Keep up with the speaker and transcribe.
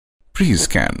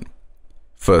prescan.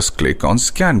 First click on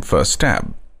Scan First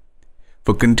tab.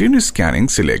 For continuous scanning,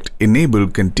 select Enable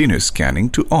Continuous Scanning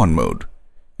to On mode.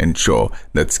 Ensure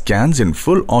that Scans in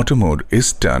Full Auto mode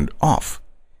is turned off.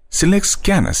 Select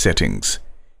Scanner Settings.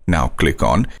 Now click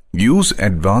on Use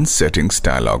Advanced Settings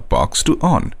dialog box to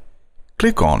on.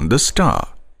 Click on the star.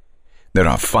 There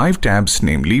are 5 tabs,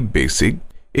 namely Basic,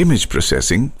 Image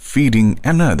Processing, Feeding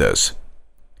and others.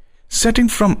 Setting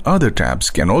from other tabs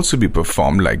can also be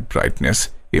performed like Brightness,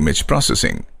 Image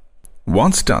Processing.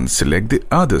 Once done, select the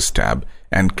Others tab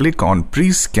and click on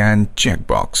Pre-Scan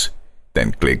checkbox.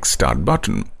 Then click Start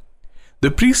button.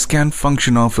 The pre-scan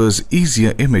function offers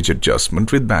easier image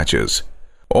adjustment with batches.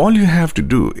 All you have to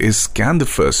do is scan the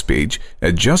first page,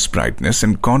 adjust brightness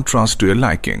and contrast to your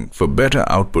liking for better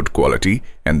output quality,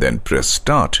 and then press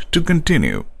Start to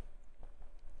continue.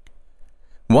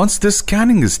 Once the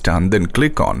scanning is done, then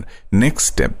click on Next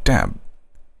Step tab.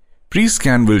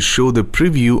 Pre-scan will show the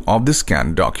preview of the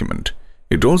scanned document.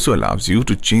 It also allows you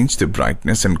to change the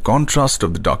brightness and contrast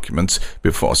of the documents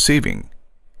before saving.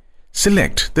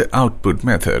 Select the output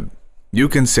method. You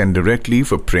can send directly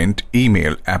for print,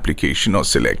 email, application, or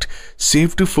select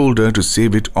Save to Folder to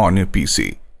save it on your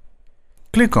PC.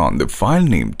 Click on the File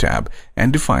Name tab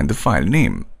and define the file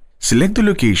name. Select the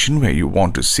location where you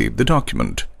want to save the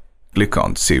document. Click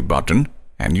on Save button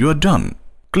and you are done.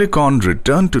 Click on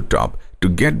Return to Top to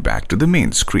get back to the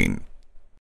main screen.